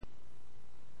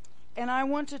And I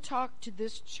want to talk to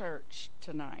this church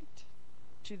tonight,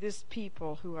 to this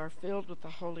people who are filled with the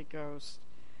Holy Ghost.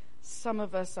 Some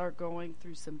of us are going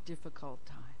through some difficult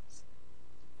times,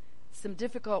 some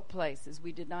difficult places.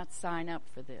 We did not sign up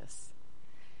for this,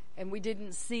 and we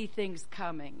didn't see things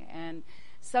coming. And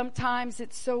sometimes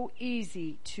it's so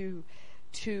easy to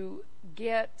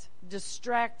get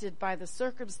distracted by the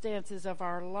circumstances of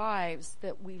our lives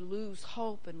that we lose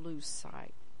hope and lose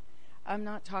sight. I'm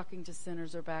not talking to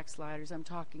sinners or backsliders. I'm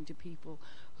talking to people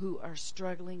who are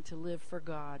struggling to live for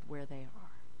God where they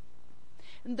are.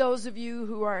 And those of you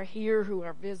who are here, who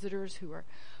are visitors,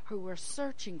 who are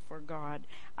searching for God,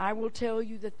 I will tell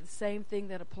you that the same thing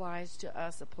that applies to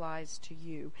us applies to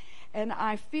you. And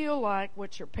I feel like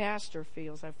what your pastor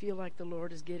feels. I feel like the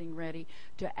Lord is getting ready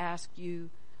to ask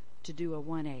you to do a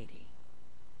 180.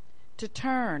 To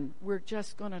turn. We're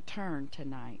just going to turn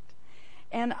tonight.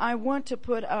 And I want to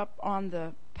put up on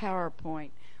the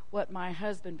PowerPoint what my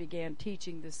husband began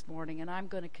teaching this morning, and I'm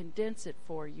going to condense it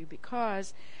for you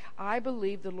because I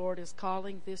believe the Lord is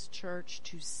calling this church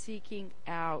to seeking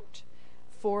out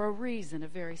for a reason, a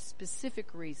very specific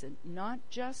reason, not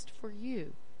just for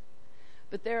you.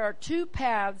 But there are two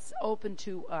paths open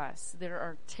to us. There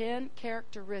are 10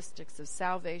 characteristics of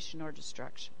salvation or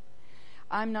destruction.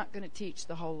 I'm not going to teach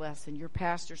the whole lesson. Your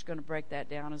pastor's going to break that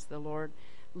down as the Lord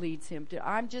leads him to.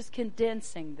 I'm just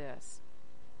condensing this.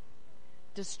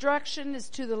 Destruction is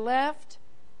to the left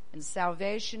and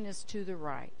salvation is to the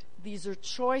right. These are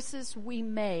choices we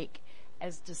make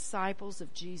as disciples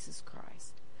of Jesus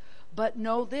Christ. But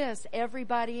know this,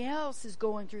 everybody else is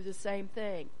going through the same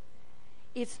thing.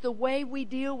 It's the way we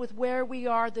deal with where we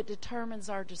are that determines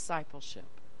our discipleship.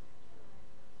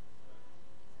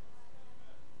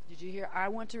 Did you hear? I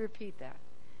want to repeat that.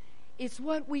 It's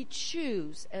what we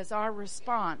choose as our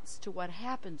response to what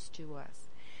happens to us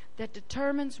that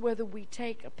determines whether we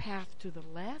take a path to the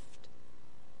left,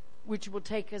 which will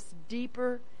take us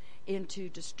deeper into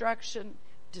destruction,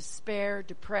 despair,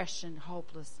 depression,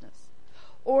 hopelessness,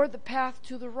 or the path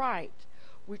to the right,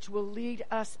 which will lead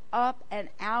us up and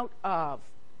out of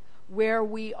where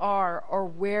we are or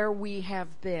where we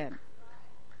have been.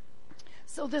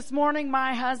 So this morning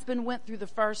my husband went through the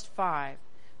first 5.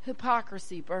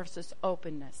 Hypocrisy versus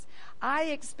openness. I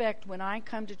expect when I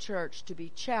come to church to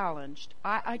be challenged.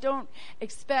 I don't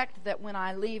expect that when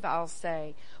I leave I'll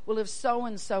say, well, if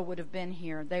so-and-so would have been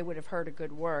here, they would have heard a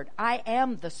good word. I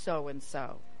am the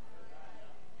so-and-so.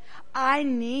 I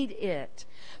need it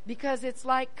because it's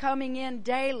like coming in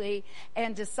daily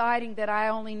and deciding that I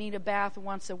only need a bath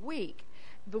once a week.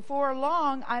 Before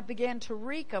long, I began to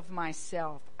reek of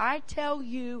myself. I tell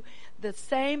you, the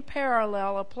same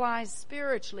parallel applies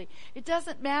spiritually. It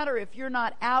doesn't matter if you're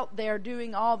not out there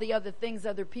doing all the other things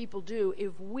other people do.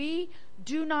 If we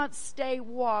do not stay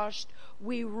washed,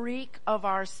 we reek of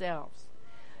ourselves.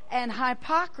 And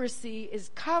hypocrisy is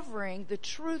covering the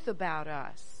truth about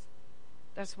us.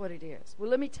 That's what it is. Well,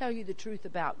 let me tell you the truth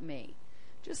about me.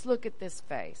 Just look at this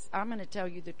face. I'm going to tell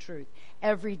you the truth.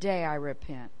 Every day I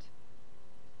repent.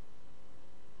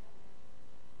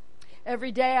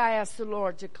 Every day I ask the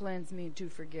Lord to cleanse me and to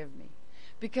forgive me.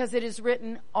 Because it is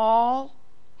written, all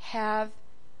have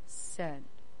sinned.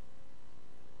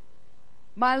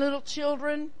 My little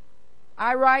children,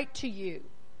 I write to you.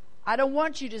 I don't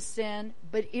want you to sin,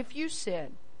 but if you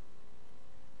sin,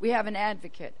 we have an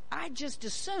advocate. I just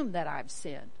assume that I've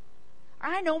sinned.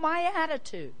 I know my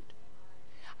attitude.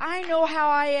 I know how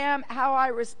I am, how I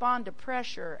respond to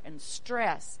pressure and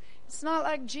stress. It's not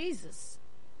like Jesus.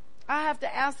 I have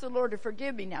to ask the Lord to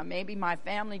forgive me. Now, maybe my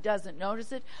family doesn't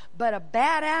notice it, but a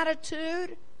bad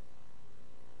attitude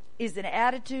is an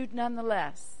attitude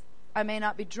nonetheless. I may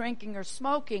not be drinking or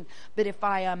smoking, but if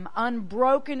I am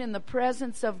unbroken in the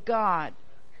presence of God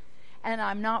and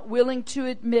I'm not willing to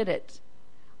admit it,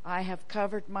 I have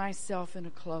covered myself in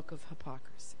a cloak of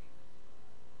hypocrisy.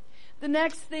 The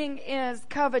next thing is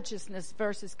covetousness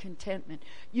versus contentment.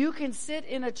 You can sit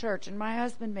in a church, and my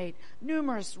husband made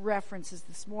numerous references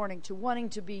this morning to wanting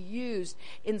to be used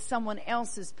in someone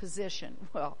else's position.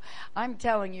 Well, I'm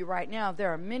telling you right now,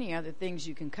 there are many other things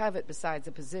you can covet besides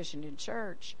a position in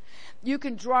church. You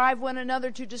can drive one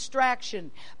another to distraction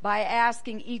by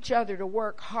asking each other to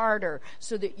work harder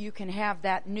so that you can have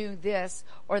that new this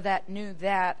or that new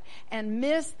that, and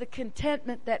miss the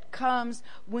contentment that comes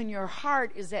when your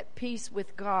heart is at peace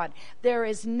with God. There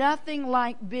is nothing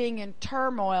like being in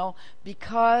turmoil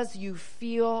because you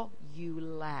feel you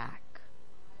lack.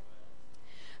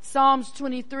 Psalms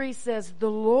 23 says,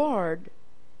 "The Lord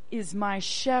is my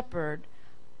shepherd,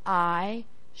 I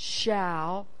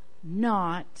shall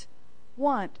not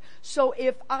want." So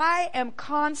if I am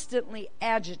constantly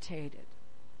agitated,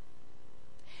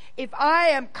 if I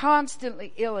am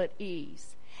constantly ill at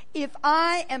ease, if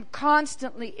I am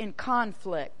constantly in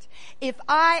conflict, if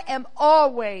I am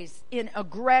always in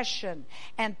aggression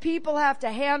and people have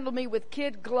to handle me with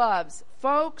kid gloves,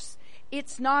 folks,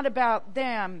 it's not about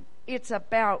them, it's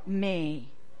about me.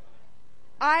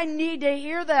 I need to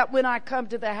hear that when I come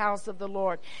to the house of the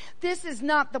Lord. This is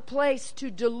not the place to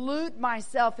delude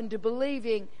myself into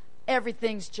believing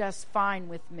everything's just fine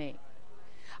with me.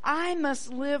 I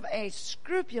must live a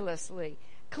scrupulously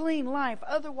clean life.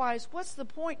 Otherwise, what's the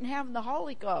point in having the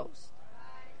Holy Ghost?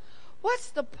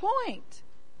 What's the point?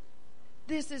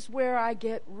 This is where I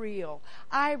get real.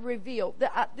 I reveal.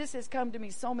 This has come to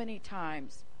me so many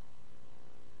times.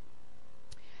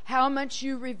 How much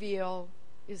you reveal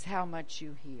is how much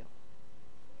you heal.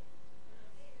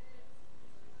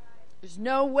 There's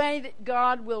no way that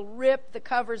God will rip the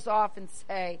covers off and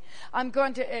say, I'm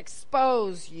going to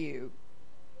expose you.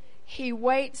 He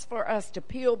waits for us to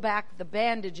peel back the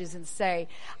bandages and say,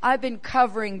 I've been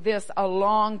covering this a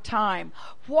long time.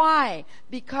 Why?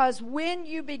 Because when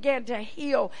you begin to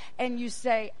heal and you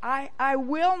say, I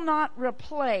will not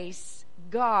replace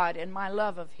God and my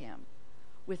love of Him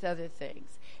with other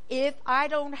things. If I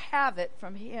don't have it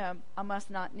from Him, I must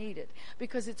not need it.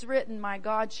 Because it's written, my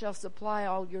God shall supply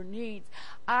all your needs.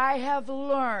 I have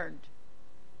learned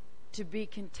to be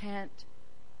content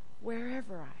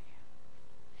wherever I am.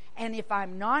 And if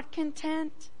I'm not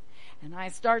content, and I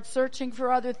start searching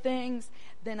for other things,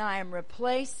 then I am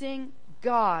replacing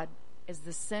God as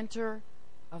the center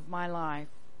of my life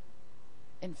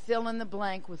and fill in the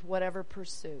blank with whatever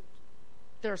pursuit.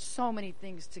 There are so many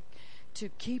things to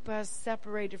keep us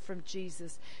separated from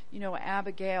Jesus. You know,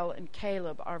 Abigail and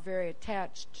Caleb are very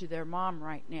attached to their mom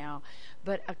right now.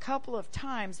 But a couple of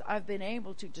times I've been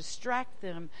able to distract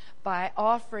them by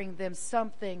offering them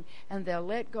something, and they'll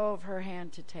let go of her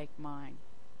hand to take mine.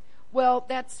 Well,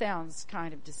 that sounds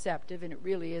kind of deceptive, and it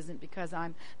really isn't, because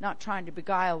I'm not trying to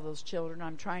beguile those children.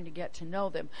 I'm trying to get to know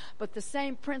them. But the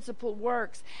same principle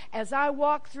works. As I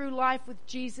walk through life with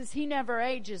Jesus, He never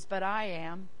ages, but I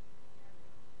am.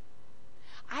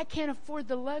 I can't afford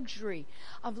the luxury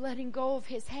of letting go of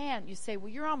His hand. You say, well,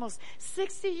 you're almost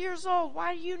 60 years old.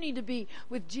 Why do you need to be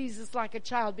with Jesus like a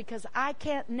child? Because I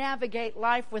can't navigate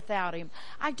life without Him.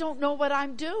 I don't know what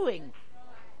I'm doing.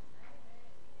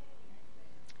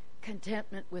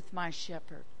 Contentment with my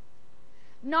shepherd.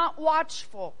 Not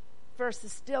watchful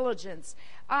versus diligence.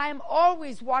 I'm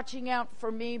always watching out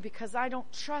for me because I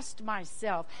don't trust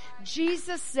myself.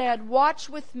 Jesus said, watch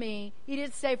with me. He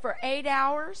didn't say for 8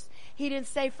 hours. He didn't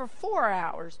say for 4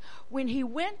 hours. When He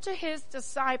went to His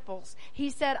disciples, He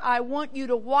said, I want you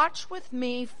to watch with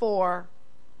me for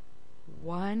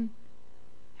 1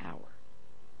 hour.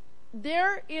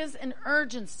 There is an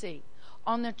urgency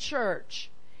on the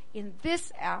church in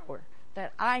this hour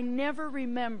that I never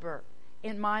remember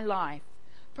in my life.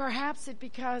 Perhaps it's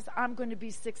because I'm going to be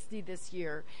 60 this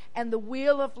year, and the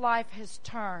wheel of life has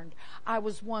turned. I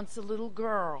was once a little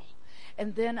girl,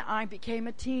 and then I became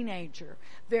a teenager.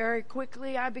 Very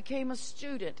quickly I became a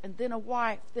student, and then a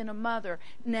wife, then a mother.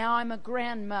 Now I'm a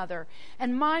grandmother.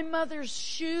 And my mother's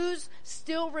shoes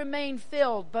still remain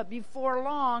filled, but before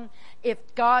long,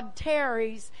 if God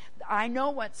tarries, I know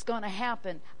what's going to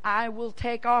happen. I will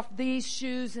take off these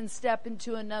shoes and step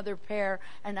into another pair,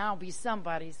 and I'll be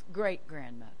somebody's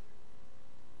great-grandmother.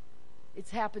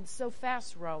 It's happened so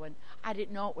fast, Rowan. I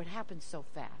didn't know it would happen so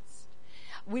fast.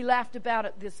 We laughed about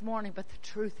it this morning, but the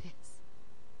truth is,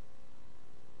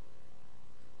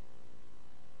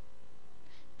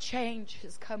 change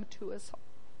has come to us all.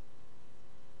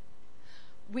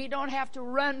 We don't have to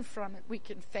run from it. We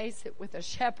can face it with a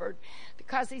shepherd,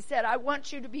 because He said, I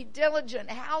want you to be diligent.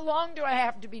 How long do I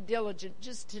have to be diligent?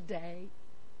 Just today.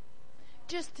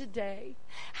 Just today.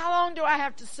 How long do I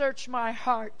have to search my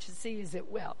heart to see is it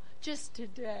well? Just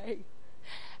today.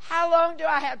 How long do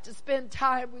I have to spend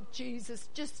time with Jesus?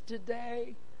 Just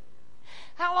today.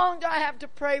 How long do I have to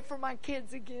pray for my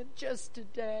kids again? Just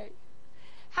today.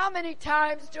 How many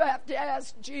times do I have to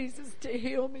ask Jesus to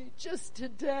heal me? Just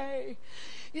today.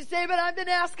 You say, but I've been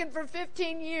asking for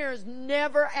 15 years.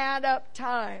 Never add up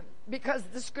time, because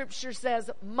the scripture says,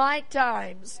 my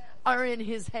times are in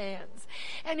His hands.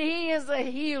 And He is a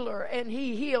healer, and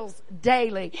He heals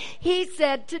daily. He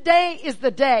said, today is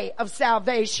the day of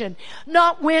salvation,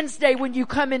 not Wednesday when you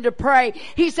come in to pray.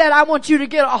 He said, I want you to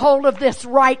get a hold of this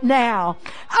right now.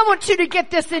 I want you to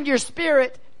get this in your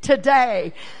spirit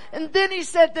today. And then he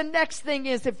said the next thing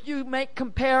is, if you make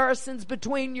comparisons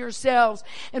between yourselves,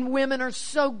 and women are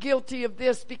so guilty of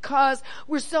this because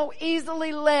we're so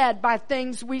easily led by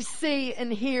things we see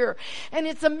and hear. And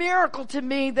it's a miracle to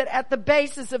me that at the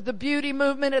basis of the beauty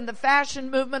movement and the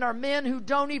fashion movement are men who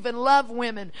don't even love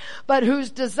women, but whose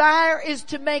desire is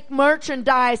to make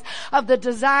merchandise of the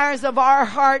desires of our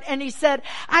heart. And he said,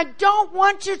 I don't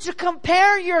want you to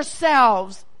compare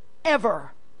yourselves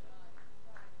ever.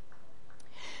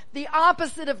 The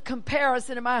opposite of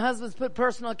comparison, and my husband's put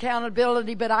personal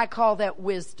accountability, but I call that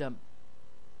wisdom.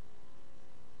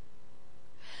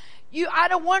 I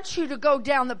don't want you to go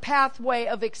down the pathway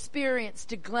of experience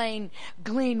to glean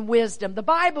wisdom. The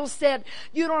Bible said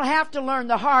you don't have to learn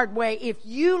the hard way. If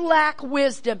you lack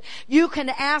wisdom, you can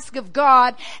ask of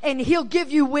God and He'll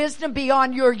give you wisdom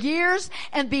beyond your years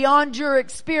and beyond your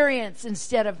experience,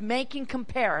 instead of making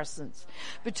comparisons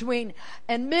between,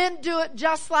 and men do it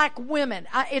just like women.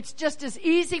 It's just as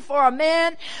easy for a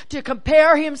man to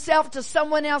compare himself to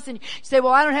someone else, and you say,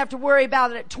 well, I don't have to worry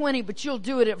about it at 20, but you'll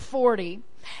do it at 40.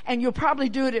 And you'll probably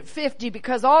do it at 50,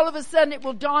 because all of a sudden it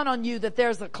will dawn on you that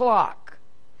there's a clock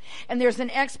and there's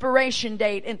an expiration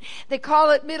date, and they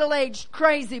call it middle-aged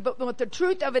crazy. But what the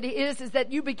truth of it is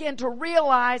that you begin to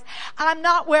realize, I'm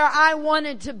not where I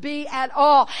wanted to be at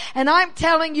all. And I'm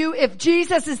telling you, if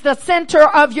Jesus is the center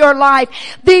of your life,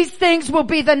 these things will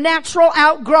be the natural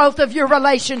outgrowth of your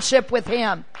relationship with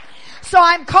Him. So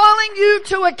I'm calling you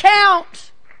to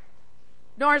account,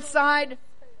 Northside.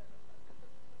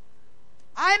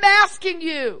 I'm asking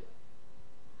you,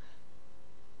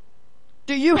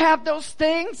 do you have those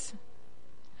things?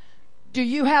 Do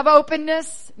you have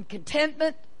openness and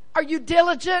contentment? Are you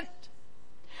diligent?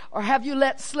 Or have you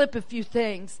let slip a few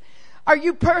things? Are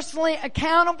you personally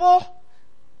accountable?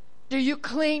 Do you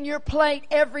clean your plate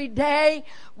every day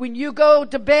when you go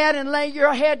to bed and lay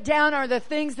your head down? Are the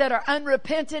things that are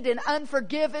unrepented and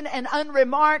unforgiven and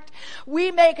unremarked?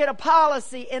 We make it a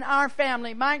policy in our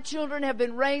family. My children have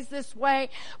been raised this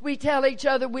way. We tell each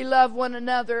other we love one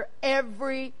another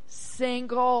every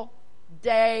single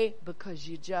day, because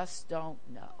you just don't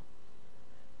know.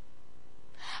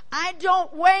 I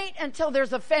don't wait until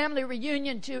there's a family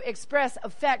reunion to express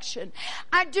affection.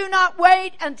 I do not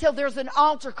wait until there's an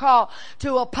altar call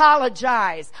to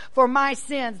apologize for my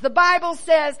sins. The Bible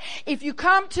says if you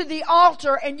come to the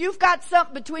altar and you've got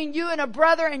something between you and a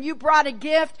brother and you brought a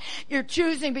gift, you're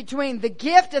choosing between the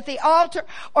gift at the altar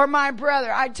or my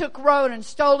brother. I took Road and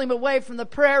stole him away from the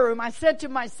prayer room. I said to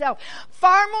myself,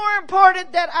 far more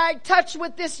important that I touch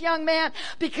with this young man,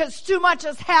 because too much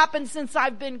has happened since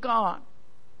I've been gone.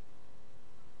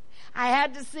 I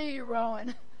had to see you,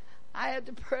 Rowan. I had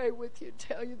to pray with you,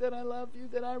 tell you that I love you,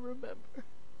 that I remember.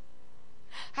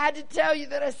 I had to tell you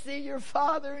that I see your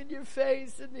Father in your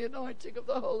face and the anointing of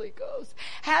the Holy Ghost.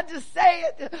 Had to say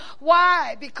it.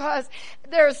 Why? Because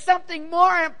there's something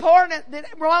more important than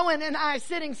Rowan and I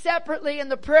sitting separately in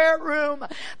the prayer room.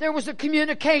 There was a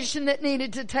communication that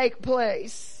needed to take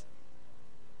place.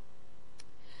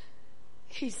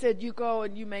 He said, you go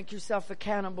and you make yourself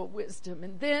accountable, wisdom.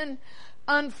 And then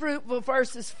unfruitful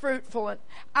versus fruitful. And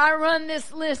I run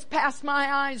this list past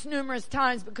my eyes numerous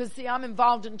times because, see, I'm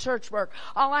involved in church work.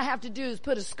 All I have to do is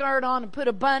put a skirt on and put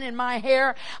a bun in my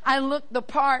hair. I look the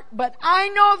part, but I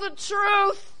know the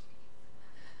truth.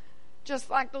 Just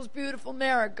like those beautiful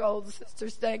marigolds Sister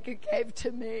Stanka gave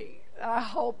to me. I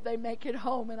hope they make it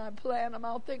home, and I plant them.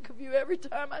 I'll think of you every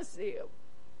time I see them.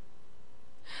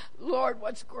 Lord,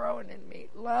 what's growing in me?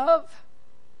 Love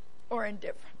or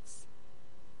indifference?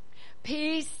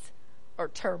 Peace or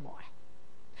turmoil?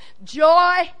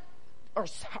 Joy or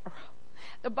sorrow?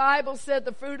 The Bible said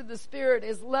the fruit of the Spirit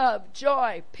is love,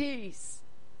 joy, peace,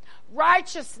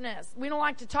 righteousness. We don't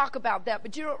like to talk about that,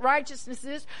 but you know what righteousness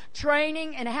is?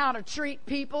 Training in how to treat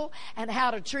people and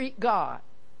how to treat God.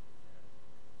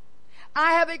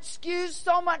 I have excused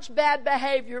so much bad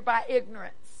behavior by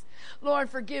ignorance.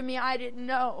 Lord, forgive me, I didn't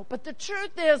know. But the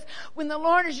truth is, when the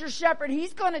Lord is your shepherd,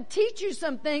 He's going to teach you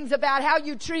some things about how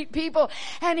you treat people.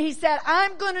 And He said,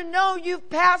 I'm going to know you've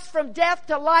passed from death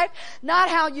to life, not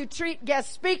how you treat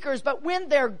guest speakers, but when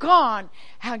they're gone,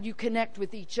 how you connect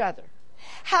with each other.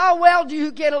 How well do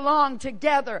you get along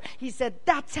together? He said,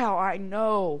 that's how I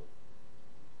know.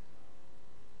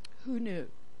 Who knew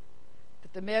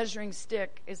that the measuring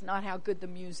stick is not how good the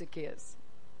music is?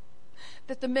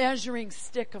 That the measuring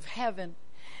stick of heaven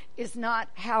is not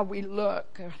how we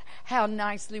look or how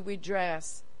nicely we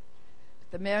dress.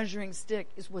 The measuring stick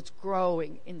is what's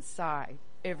growing inside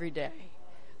every day.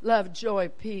 Love, joy,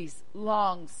 peace,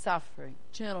 long suffering,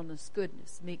 gentleness,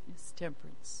 goodness, meekness,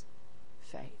 temperance,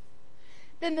 faith.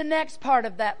 Then the next part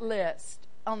of that list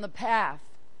on the path.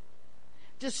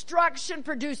 Destruction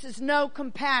produces no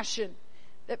compassion.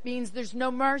 That means there's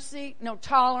no mercy, no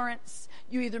tolerance.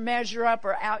 You either measure up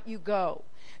or out you go.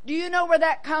 Do you know where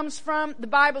that comes from? The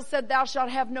Bible said, thou shalt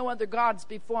have no other gods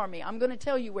before me. I'm going to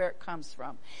tell you where it comes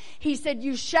from. He said,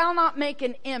 you shall not make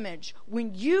an image.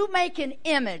 When you make an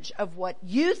image of what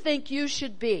you think you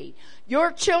should be,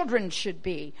 your children should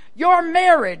be, your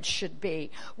marriage should be,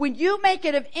 when you make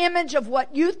it an image of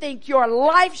what you think your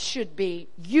life should be,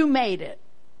 you made it.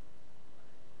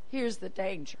 Here's the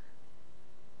danger.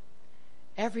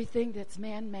 Everything that's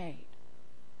man-made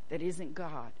that isn't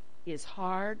God is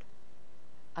hard,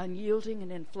 unyielding,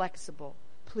 and inflexible.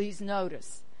 Please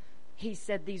notice, he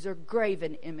said these are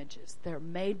graven images. They're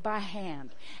made by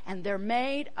hand, and they're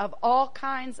made of all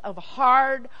kinds of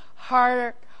hard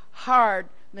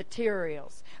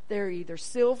materials. They're either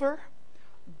silver,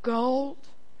 gold,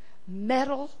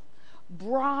 metal,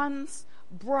 bronze,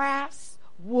 brass,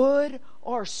 wood,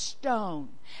 or stone.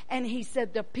 And he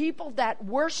said the people that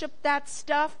worship that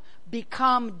stuff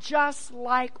become just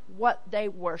like what they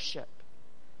worship.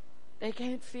 They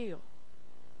can't feel.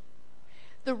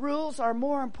 The rules are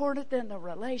more important than the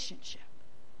relationship.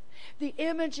 The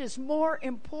image is more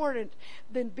important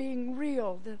than being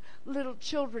real. The little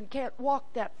children can't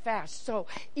walk that fast. So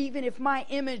even if my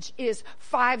image is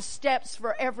 5 steps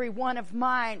for every one of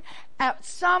mine, at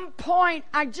some point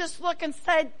I just look and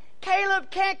say,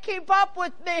 Caleb can't keep up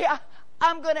with me.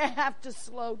 I'm going to have to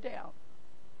slow down.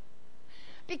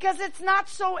 Because it's not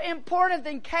so important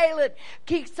that Caleb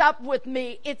keeps up with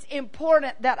me. It's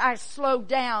important that I slow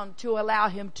down to allow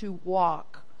him to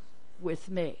walk with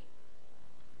me.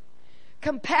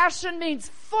 Compassion means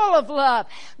full of love.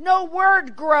 No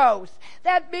word growth.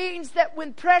 That means that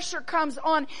when pressure comes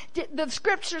on, the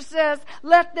scripture says,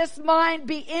 let this mind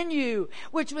be in you,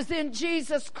 which was in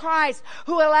Jesus Christ,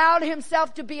 who allowed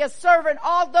himself to be a servant.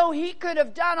 Although he could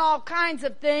have done all kinds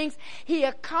of things, he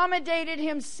accommodated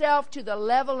himself to the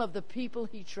level of the people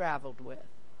he traveled with.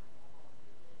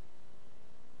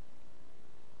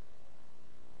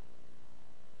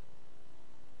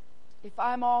 If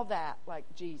I'm all that like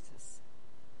Jesus,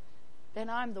 then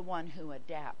I'm the one who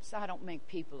adapts. I don't make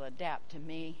people adapt to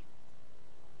me.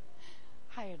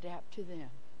 I adapt to them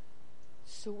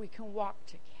so we can walk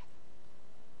together.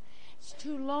 It's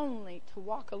too lonely to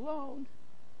walk alone.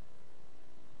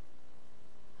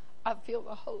 I feel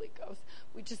the Holy Ghost.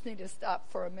 We just need to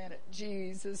stop for a minute.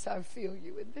 Jesus, I feel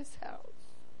you in this house.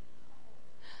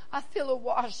 I feel a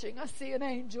washing. I see an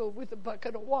angel with a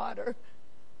bucket of water.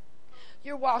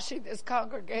 You're washing this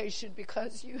congregation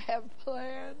because you have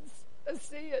plans. I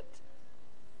see it.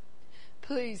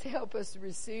 Please help us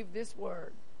receive this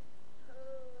word.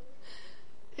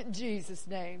 In Jesus'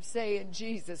 name. Say in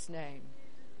Jesus' name.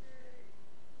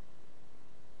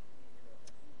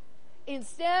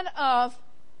 Instead of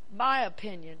my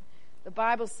opinion, the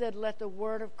Bible said, let the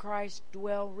word of Christ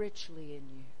dwell richly in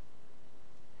you,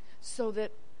 so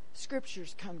that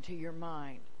scriptures come to your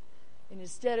mind. And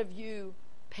instead of you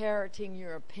parroting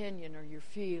your opinion or your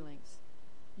feelings,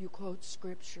 you quote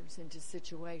scriptures into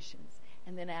situations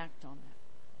and then act on them.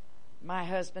 My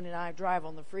husband and I drive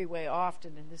on the freeway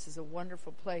often, and this is a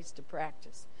wonderful place to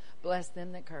practice. Bless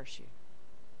them that curse you.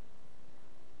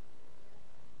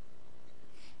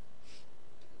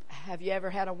 Have you ever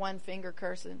had a one-finger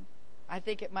cursing? I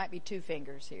think it might be 2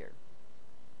 fingers here.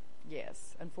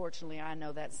 Yes, unfortunately, I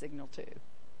know that signal too.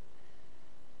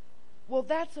 Well,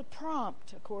 that's a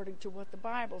prompt, according to what the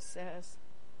Bible says.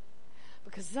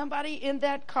 Because somebody in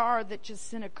that car that just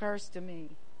sent a curse to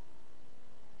me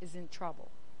is in trouble.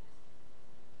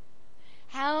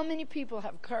 How many people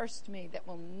have cursed me that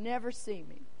will never see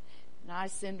me? And I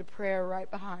send a prayer right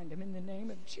behind them in the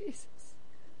name of Jesus.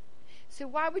 So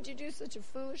why would you do such a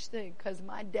foolish thing? Because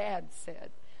my dad said,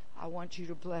 I want you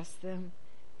to bless them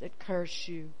that curse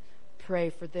you. Pray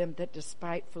for them that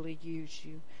despitefully use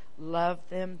you. Love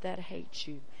them that hate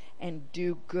you. And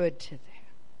do good to them.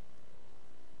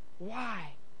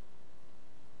 Why?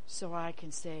 So I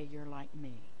can say you're like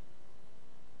me.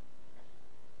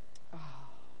 Oh.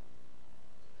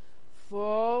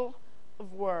 Full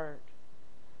of word.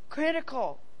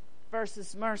 Critical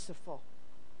versus merciful.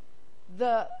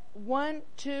 The 1,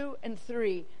 2, and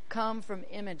 3 come from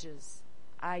images.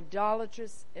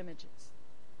 Idolatrous images.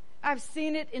 I've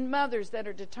seen it in mothers that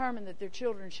are determined that their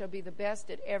children shall be the best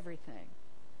at everything.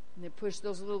 And they push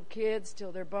those little kids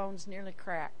till their bones nearly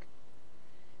crack.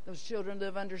 Those children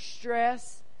live under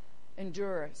stress and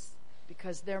duress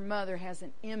because their mother has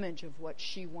an image of what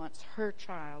she wants her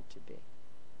child to be.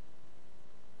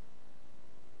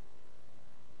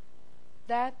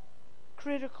 That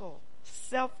critical,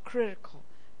 self-critical,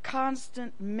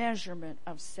 constant measurement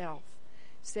of self.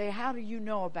 Say, how do you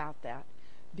know about that?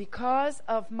 Because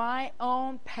of my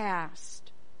own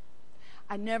past,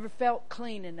 I never felt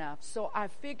clean enough. So I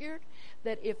figured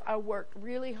that if I worked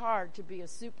really hard to be a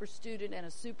super student and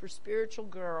a super spiritual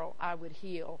girl, I would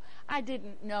heal. I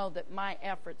didn't know that my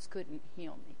efforts couldn't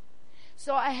heal me.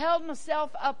 So I held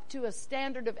myself up to a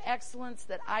standard of excellence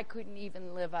that I couldn't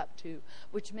even live up to,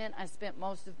 which meant I spent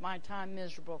most of my time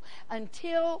miserable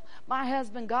until my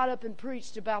husband got up and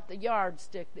preached about the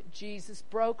yardstick that Jesus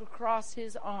broke across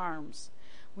his arms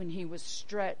when he was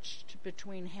stretched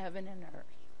between heaven and earth.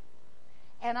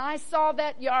 And I saw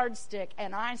that yardstick,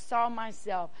 and I saw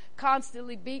myself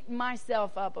constantly beating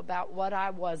myself up about what I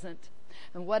wasn't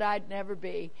and what I'd never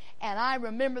be. And I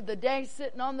remember the day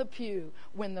sitting on the pew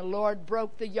when the Lord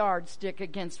broke the yardstick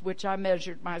against which I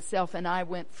measured myself, and I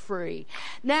went free.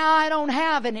 Now I don't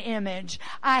have an image.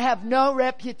 I have no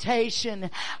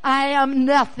reputation. I am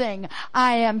nothing.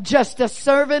 I am just a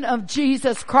servant of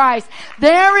Jesus Christ.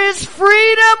 There is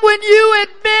freedom when you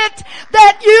admit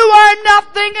that you are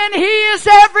nothing and He is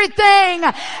everything.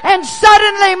 And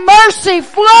suddenly mercy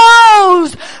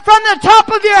flows from the top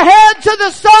of your head to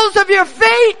the soles of your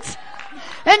feet,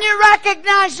 and you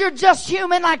recognize you're just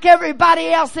human like everybody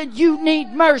else and you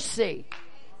need mercy.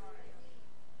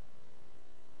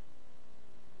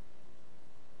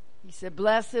 He said,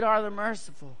 blessed are the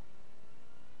merciful.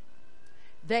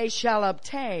 They shall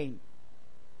obtain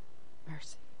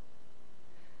mercy.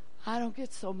 I don't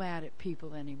get so mad at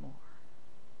people anymore.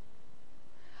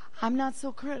 I'm not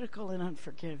so critical and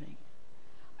unforgiving.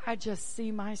 I just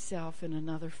see myself in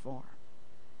another form.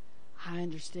 I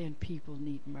understand people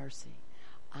need mercy.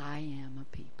 I am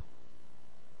a people.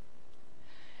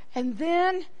 And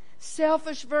then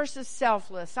selfish versus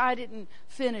selfless. I didn't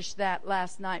finish that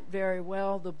last night very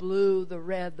well. The blue, the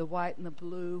red, the white, and the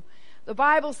blue. The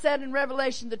Bible said in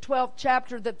Revelation, the 12th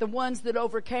chapter, that the ones that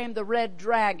overcame the red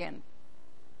dragon,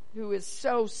 who is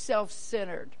so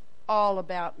self-centered, all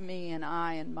about me and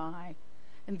I and my.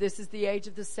 And this is the age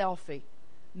of the selfie.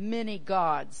 Many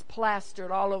gods plastered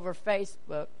all over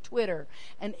Facebook, Twitter,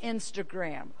 and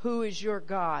Instagram. Who is your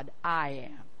God? I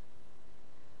am.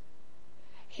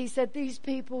 He said these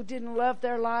people didn't love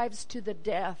their lives to the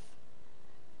death.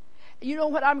 You know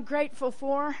what I'm grateful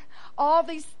for? All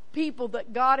these people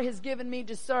that God has given me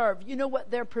to serve, you know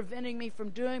what they're preventing me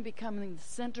from doing? Becoming the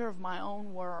center of my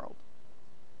own world.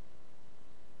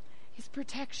 His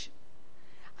protection.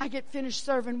 I get finished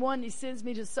serving one, He sends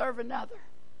me to serve another.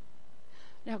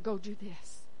 Now go do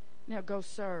this. Now go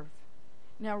serve.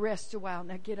 Now rest a while.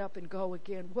 Now get up and go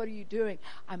again. What are you doing?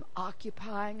 I'm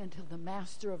occupying until the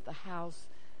master of the house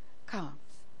comes.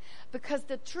 Because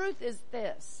the truth is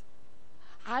this.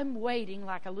 I'm waiting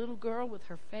like a little girl with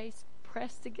her face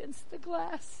pressed against the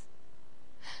glass,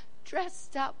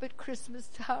 dressed up at Christmas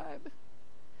time,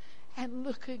 and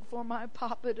looking for my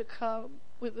papa to come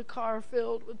with a car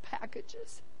filled with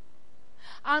packages.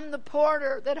 I'm the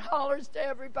porter that hollers to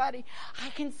everybody, I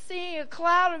can see a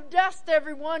cloud of dust,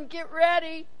 everyone, get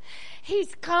ready.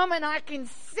 He's coming, I can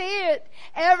see it.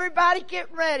 Everybody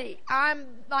get ready. I'm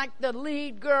like the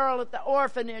lead girl at the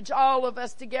orphanage. All of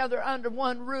us together under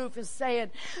one roof is saying,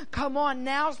 come on,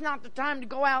 now's not the time to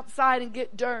go outside and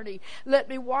get dirty. Let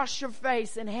me wash your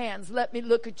face and hands. Let me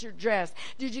look at your dress.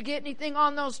 Did you get anything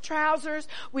on those trousers?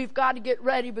 We've got to get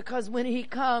ready because when He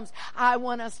comes, I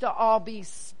want us to all be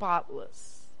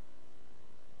spotless.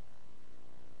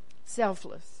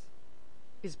 Selfless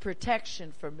is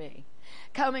protection for me.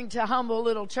 Coming to humble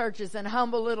little churches and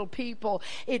humble little people,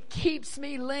 it keeps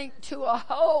me linked to a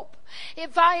hope.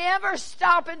 If I ever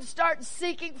stop and start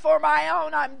seeking for my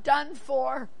own, I'm done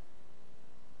for.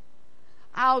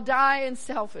 I'll die in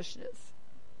selfishness.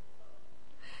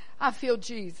 I feel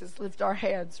Jesus lift our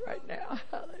hands right now.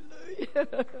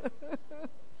 Hallelujah.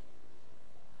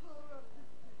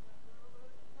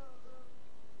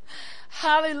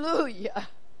 Hallelujah.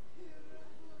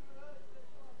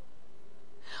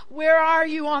 Where are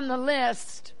you on the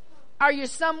list? Are you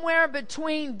somewhere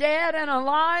between dead and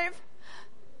alive?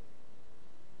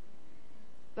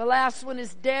 The last one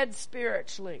is dead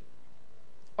spiritually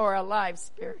or alive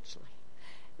spiritually.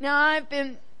 Now, I've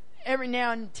been every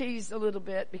now and teased a little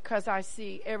bit because I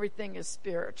see everything is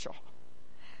spiritual.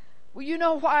 Well, you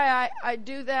know why I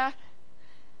do that?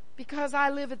 Because I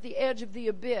live at the edge of the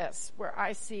abyss where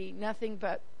I see nothing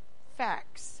but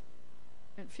facts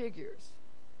and figures.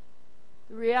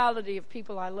 The reality of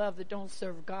people I love that don't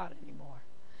serve God anymore.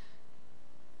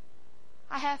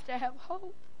 I have to have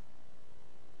hope.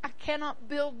 I cannot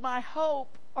build my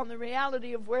hope on the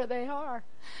reality of where they are.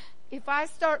 If I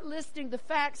start listing the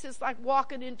facts, it's like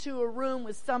walking into a room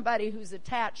with somebody who's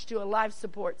attached to a life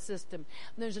support system.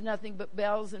 There's nothing but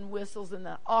bells and whistles and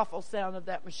the awful sound of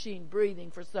that machine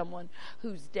breathing for someone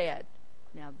who's dead.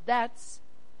 Now that's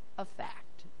a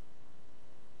fact.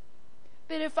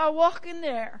 But if I walk in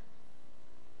there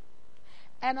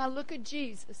and I look at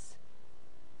Jesus,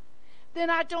 then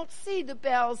I don't see the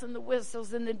bells and the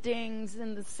whistles and the dings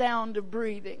and the sound of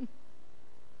breathing.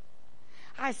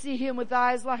 I see him with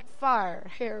eyes like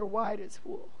fire, hair white as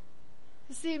wool.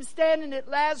 I see him standing at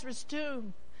Lazarus'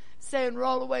 tomb saying,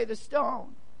 roll away the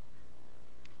stone.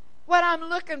 What I'm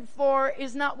looking for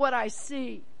is not what I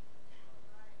see.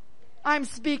 I'm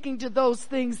speaking to those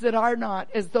things that are not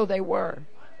as though they were.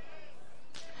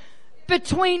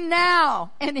 Between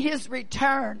now and his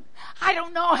return, I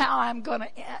don't know how I'm going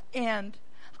to end.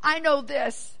 I know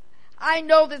this. I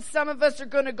know that some of us are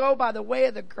going to go by the way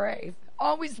of the grave.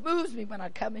 Always moves me when I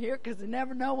come here because I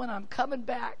never know when I'm coming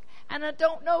back. And I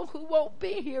don't know who won't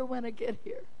be here when I get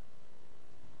here.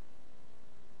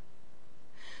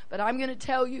 But I'm going to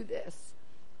tell you this.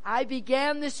 I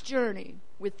began this journey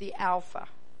with the Alpha.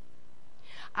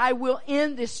 I will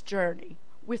end this journey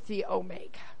with the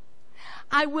Omega.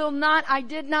 I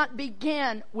did not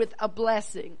begin with a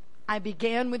blessing. I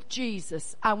began with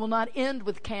Jesus. I will not end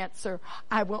with cancer.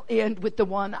 I will end with the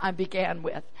one I began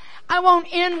with. I won't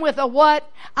end with a what.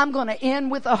 I'm going to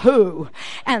end with a who.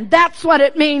 And that's what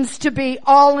it means to be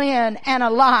all in and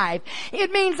alive.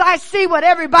 It means I see what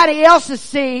everybody else is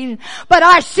seeing, but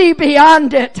I see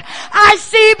beyond it. I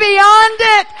see beyond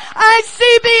it. I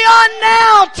see beyond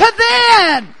now to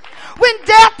then, when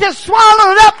death is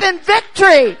swallowed up in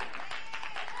victory.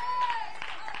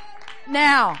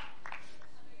 Now,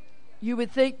 you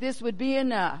would think this would be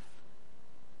enough.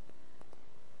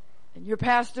 And your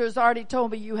pastor has already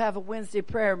told me you have a Wednesday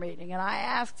prayer meeting. And I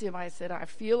asked him, I said, I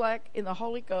feel like in the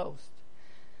Holy Ghost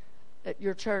that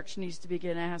your church needs to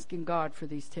begin asking God for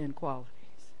these 10 qualities.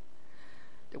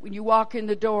 That when you walk in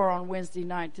the door on Wednesday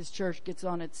night, this church gets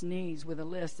on its knees with a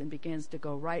list and begins to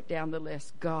go right down the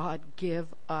list. God, give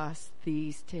us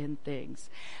these 10 things.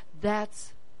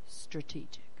 That's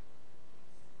strategic.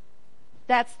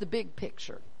 That's the big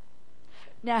picture.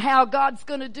 Now, how God's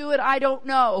going to do it, I don't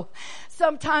know.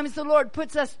 Sometimes the Lord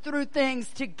puts us through things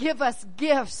to give us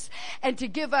gifts and to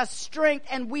give us strength,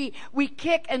 and we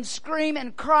kick and scream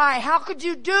and cry, how could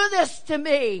you do this to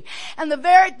me? And the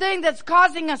very thing that's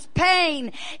causing us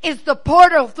pain is the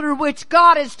portal through which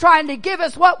God is trying to give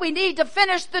us what we need to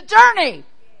finish the journey.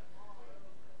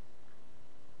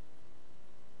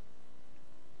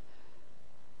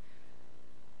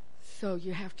 So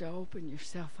you have to open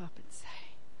yourself up and say,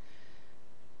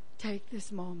 take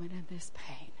this moment and this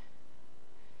pain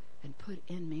and put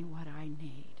in me what I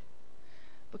need.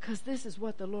 Because this is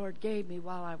what the Lord gave me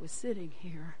while I was sitting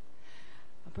here.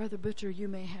 Brother Butcher, you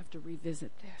may have to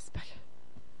revisit this, but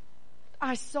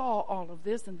I saw all of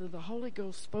this and the Holy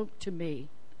Ghost spoke to me.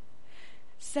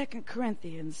 2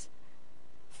 Corinthians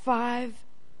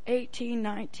 5:18,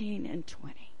 19, and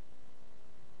 20.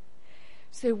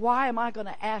 Say, why am I going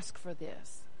to ask for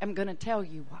this? I'm going to tell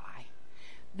you why.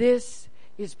 This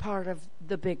is part of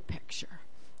the big picture.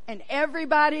 And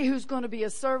everybody who's going to be a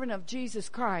servant of Jesus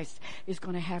Christ is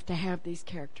going to have these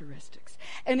characteristics.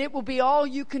 And it will be all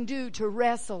you can do to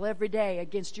wrestle every day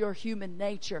against your human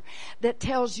nature that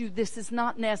tells you this is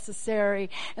not necessary,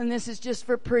 and this is just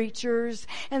for preachers,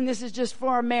 and this is just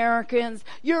for Americans.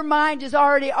 Your mind is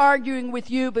already arguing with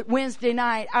you, but Wednesday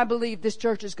night, I believe this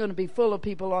church is going to be full of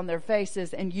people on their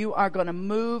faces, and you are going to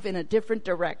move in a different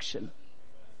direction.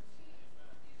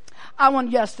 I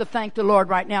want us to thank the Lord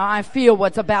right now. I feel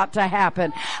what's about to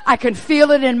happen. I can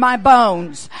feel it in my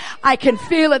bones. I can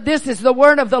feel it. This is the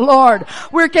word of the Lord.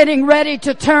 We're getting ready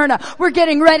to turn. We're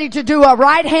getting ready to do a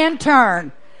right-hand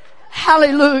turn.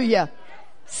 Hallelujah.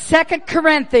 2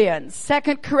 Corinthians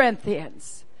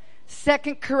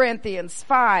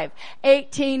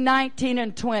 5:18, 19,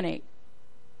 and 20.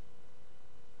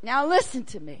 Now listen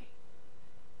to me.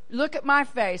 Look at my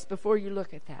face before you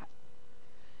look at that.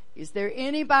 Is there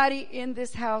anybody in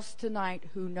this house tonight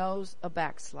who knows a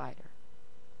backslider?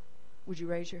 Would you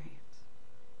raise your hands?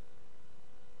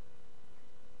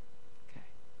 Okay.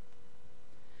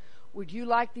 Would you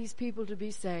like these people to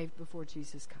be saved before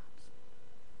Jesus comes?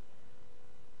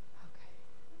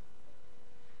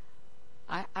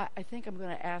 Okay. I think I'm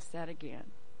going to ask that again.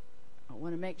 I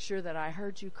want to make sure that I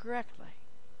heard you correctly.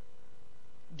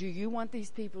 Do you want these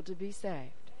people to be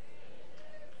saved?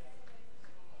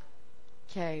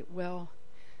 Okay, well,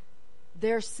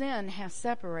 their sin has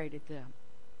separated them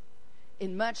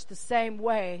in much the same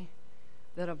way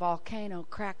that a volcano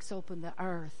cracks open the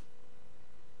earth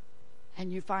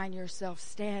And you find yourself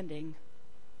standing,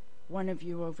 one of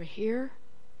you over here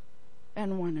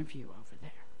and one of you over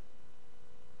there.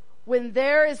 When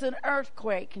there is an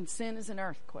earthquake, and sin is an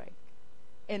earthquake,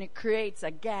 and it creates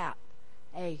a gap,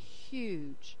 a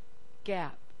huge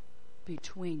gap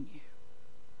between you,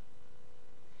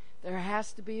 there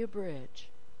has to be a bridge.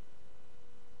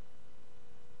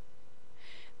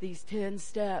 These 10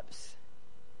 steps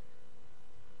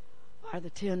are the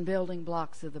 10 building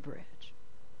blocks of the bridge.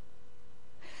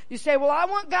 You say, well, I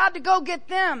want God to go get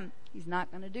them. He's not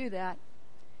going to do that.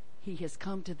 He has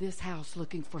come to this house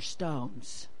looking for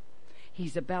stones.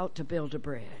 He's about to build a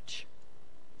bridge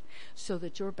so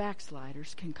that your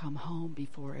backsliders can come home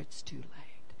before it's too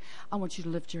late. I want you to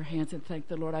lift your hands and thank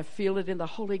the Lord. I feel it in the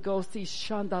Holy Ghost.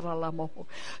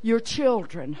 Your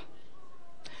children.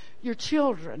 Your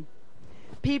children.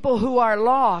 People who are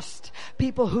lost.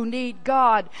 People who need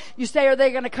God. You say, are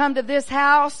they going to come to this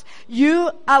house?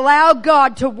 You allow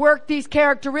God to work these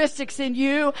characteristics in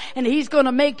you, and He's going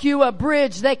to make you a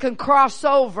bridge they can cross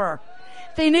over.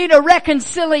 They need a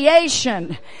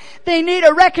reconciliation. They need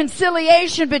a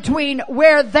reconciliation between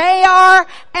where they are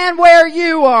and where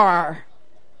you are.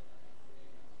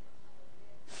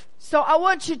 So I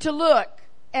want you to look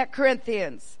at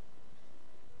Corinthians.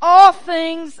 All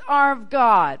things are of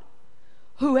God,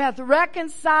 who hath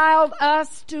reconciled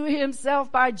us to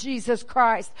Himself by Jesus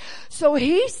Christ. So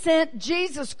He sent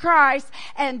Jesus Christ,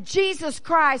 and Jesus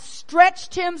Christ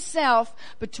stretched Himself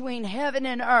between heaven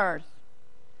and earth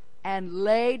and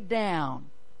laid down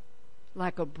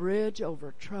like a bridge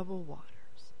over troubled waters,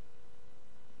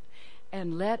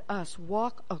 and let us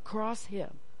walk across Him.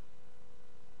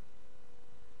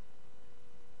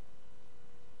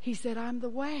 He said, I'm the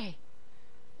way.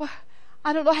 Well,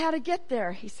 I don't know how to get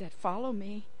there. He said, follow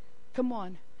me. Come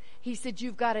on. He said,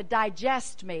 you've got to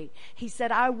digest me. He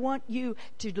said, I want you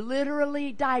to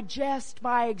literally digest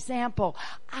my example.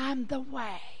 I'm the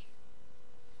way.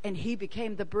 And He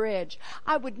became the bridge.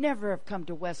 I would never have come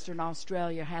to Western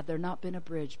Australia had there not been a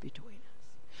bridge between us.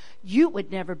 You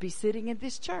would never be sitting in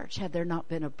this church had there not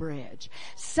been a bridge.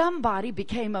 Somebody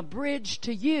became a bridge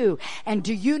to you. And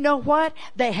do you know what?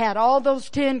 They had all those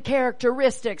 10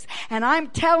 characteristics. And I'm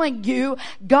telling you,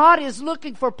 God is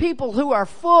looking for people who are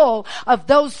full of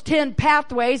those 10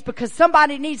 pathways, because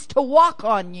somebody needs to walk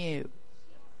on you.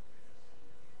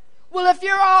 Well, if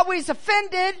you're always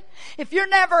offended, if you're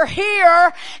never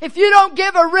here, if you don't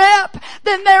give a rip,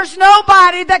 then there's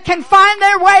nobody that can find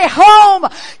their way home.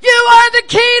 You are the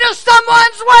key to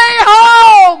someone's way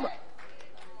home.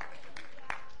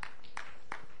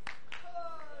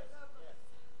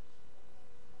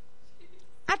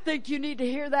 I think you need to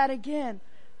hear that again.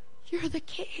 You're the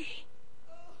key.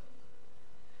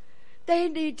 They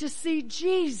need to see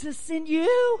Jesus in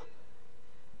you.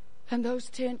 And those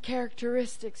 10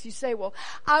 characteristics. You say, well,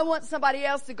 I want somebody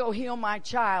else to go heal my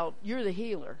child. You're the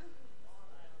healer.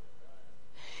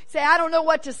 Say, I don't know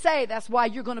what to say. That's why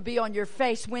you're going to be on your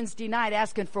face Wednesday night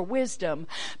asking for wisdom.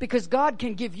 Because God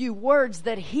can give you words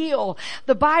that heal.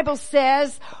 The Bible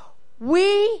says,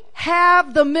 we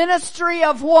have the ministry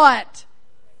of what?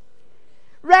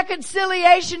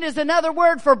 Reconciliation is another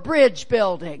word for bridge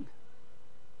building.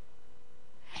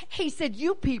 He said,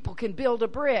 you people can build a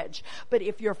bridge, but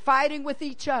if you're fighting with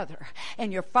each other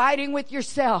and you're fighting with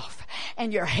yourself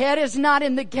and your head is not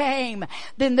in the game,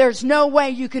 then there's no way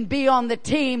you can be on the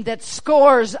team that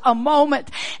scores a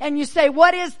moment. And you say,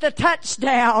 what is the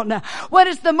touchdown? What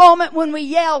is the moment when we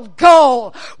yell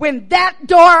goal? When that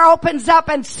door opens up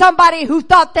and somebody who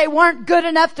thought they weren't good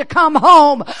enough to come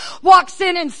home walks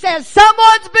in and says,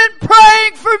 someone's been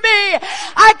praying for me.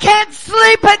 I can't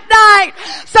sleep at night.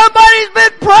 Somebody's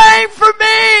been praying for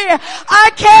me. I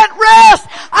can't rest.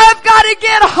 I've got to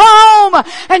get home.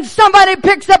 And somebody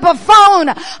picks up a phone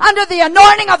under the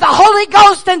anointing of the Holy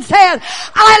Ghost and says,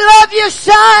 I love you,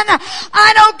 son.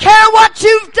 I don't care what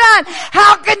you've done.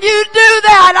 How can you do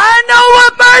that? I know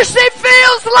what mercy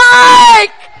feels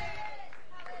like.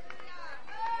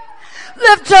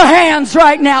 Lift your hands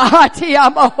right now.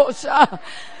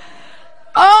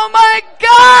 Oh my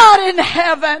God in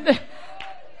heaven.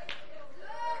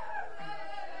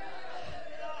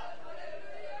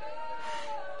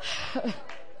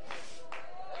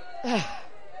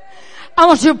 I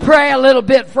want you to pray a little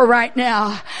bit for right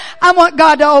now. I want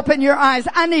God to open your eyes.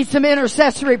 I need some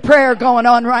intercessory prayer going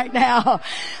on right now.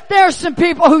 There are some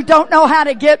people who don't know how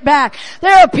to get back.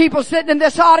 There are people sitting in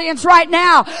this audience right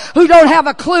now who don't have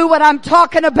a clue what I'm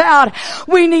talking about.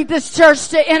 We need this church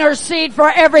to intercede for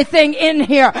everything in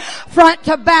here. Front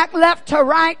to back, left to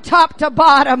right, top to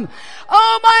bottom.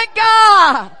 Oh my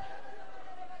God.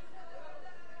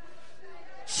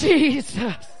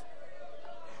 Jesus.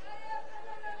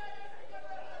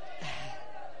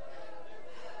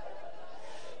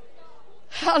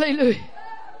 Hallelujah.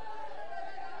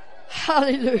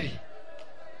 Hallelujah.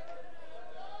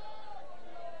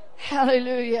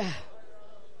 Hallelujah.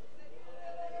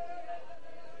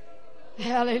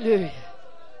 Hallelujah.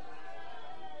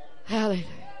 Hallelujah.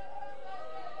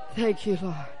 Thank you,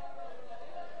 Lord.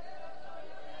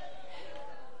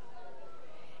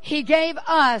 He gave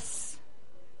us.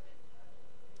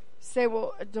 Say,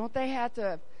 well, don't they have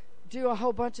to do a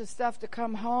whole bunch of stuff to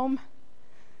come home?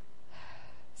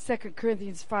 2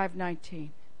 Corinthians 5:19.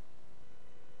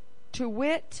 To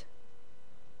wit,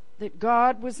 that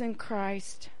God was in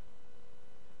Christ,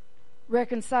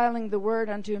 reconciling the word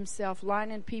unto himself,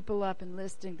 lining people up and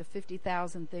listing the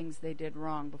 50,000 things they did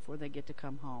wrong before they get to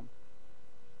come home.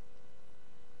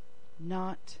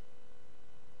 Not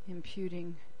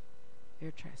imputing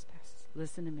their trespasses.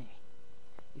 Listen to me.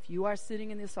 If you are sitting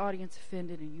in this audience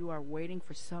offended and you are waiting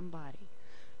for somebody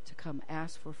to come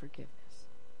ask for forgiveness,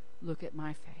 look at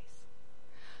my face.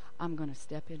 I'm going to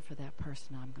step in for that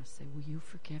person. I'm going to say, will you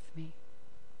forgive me?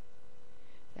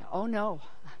 Oh no,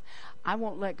 I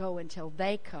won't let go until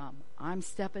they come. I'm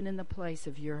stepping in the place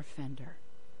of your offender.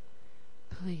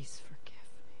 Please forgive me.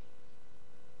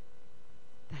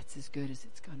 That's as good as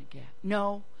it's going to get.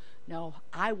 No,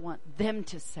 I want them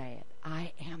to say it.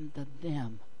 I am the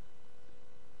them.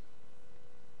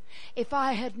 If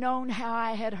I had known how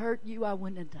I had hurt you, I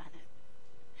wouldn't have done it.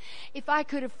 If I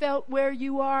could have felt where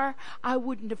you are, I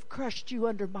wouldn't have crushed you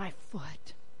under my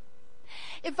foot.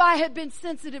 If I had been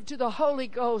sensitive to the Holy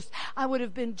Ghost, I would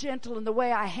have been gentle in the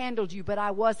way I handled you, but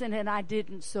I wasn't and I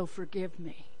didn't, so forgive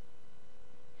me.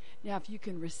 Now, if you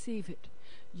can receive it,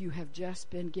 you have just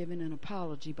been given an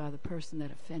apology by the person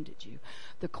that offended you.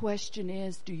 The question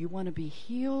is, do you want to be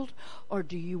healed or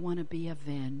do you want to be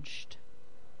avenged?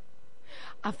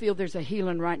 I feel there's a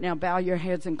healing right now. Bow your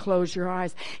heads and close your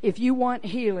eyes. If you want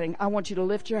healing, I want you to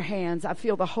lift your hands. I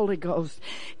feel the Holy Ghost.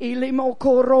 You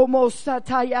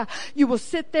will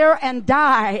sit there and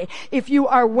die if you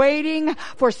are waiting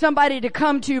for somebody to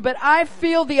come to you. But I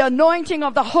feel the anointing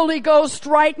of the Holy Ghost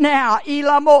right now. Let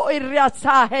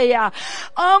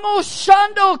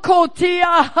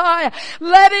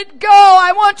it go.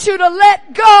 I want you to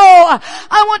let go.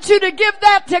 I want you to give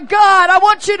that to God. I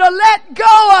want you to let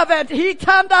go of it. He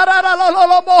said,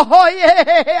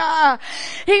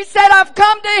 I've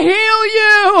come to heal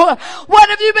you. What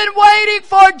have you been waiting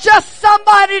for? Just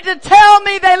somebody to tell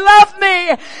me they love me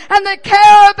and they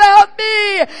care about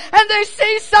me and they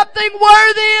see something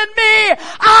worthy in me.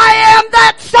 I am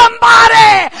that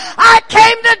somebody. I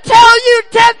came to tell you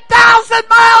 10,000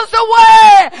 miles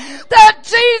away that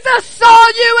Jesus saw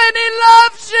you and He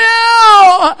loves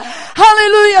you.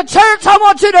 Hallelujah. Church, I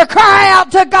want you to cry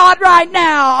out to God right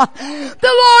now. The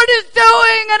Lord is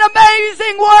doing an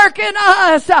amazing work in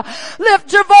us.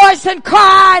 Lift your voice and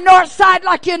cry north side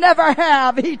like you never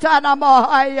have.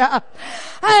 I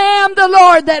am the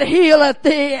Lord that healeth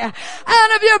thee.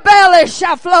 Out of your belly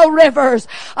shall flow rivers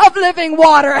of living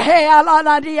water.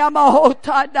 Let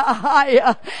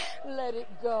it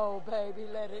go, baby.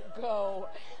 Let it go.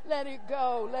 Let it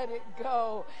go, let it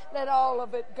go, let all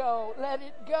of it go, let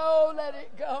it go, let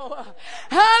it go.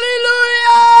 Hallelujah!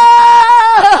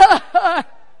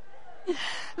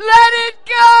 Let it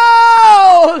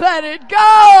go, let it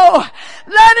go,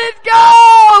 let it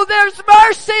go. There's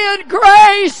mercy and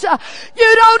grace.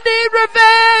 You don't need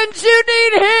revenge, you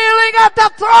need healing at the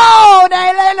throne.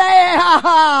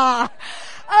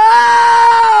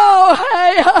 Oh,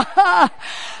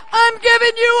 I'm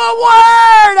giving you a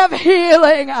word of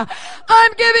healing.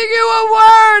 I'm giving you a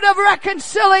word of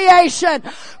reconciliation.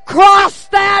 Cross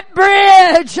that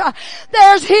bridge.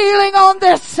 There's healing on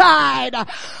this side.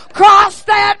 Cross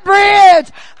that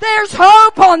bridge. There's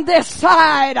hope on this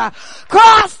side.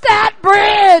 Cross that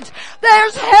bridge.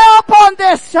 There's help on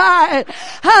this side.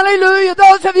 Hallelujah.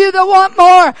 Those of you that want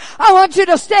more, I want you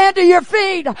to stand to your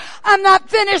feet. I'm not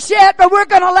finished yet, but we're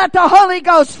going to let the Holy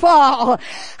Ghost fall.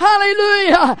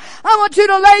 Hallelujah. I want you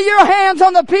to lay your hands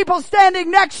on the people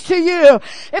standing next to you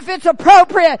if it's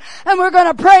appropriate. And we're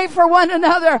going to pray for one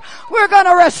another. We're going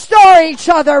to restore each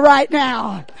other right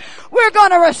now. We're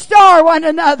going to restore one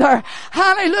another.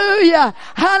 Hallelujah.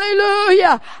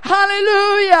 Hallelujah.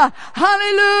 Hallelujah.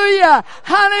 Hallelujah.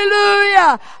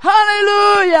 Hallelujah.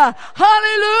 Hallelujah.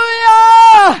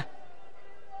 Hallelujah.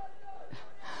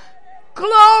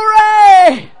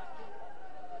 Glory.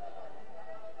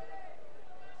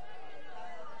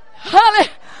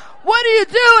 Hallelujah. What are you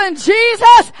doing,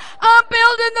 Jesus? I'm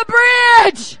building the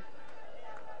bridge.